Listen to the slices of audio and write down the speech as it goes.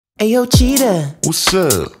Ayo, Cheetah, What's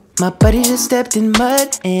up? my buddy just stepped in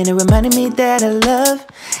mud, and it reminded me that I love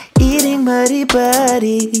eating muddy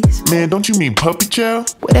buddies. Man, don't you mean puppy chow?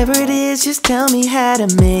 Whatever it is, just tell me how to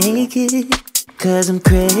make it, cause I'm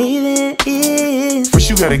craving it. First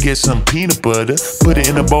you gotta get some peanut butter, put it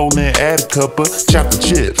in a bowl and add a cup of chocolate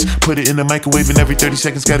chips. Put it in the microwave and every 30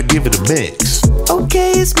 seconds gotta give it a mix.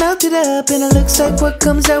 Okay, it's melted up and it looks like what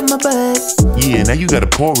comes out my butt. Yeah, now you gotta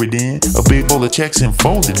pour it in a big bowl of checks and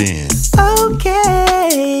fold it in.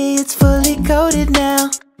 Okay, it's fully coated now,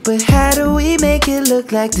 but how do we make it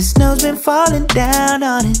look like the snow's been falling down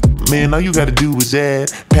on it? Man, all you gotta do is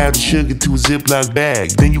add powdered sugar to a Ziploc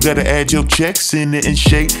bag. Then you gotta add your checks in it and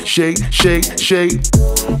shake, shake, shake, shake.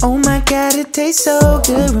 Oh my god, it tastes so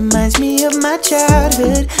good. Reminds me of my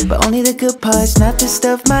childhood, but only the good parts, not the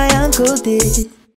stuff my uncle did.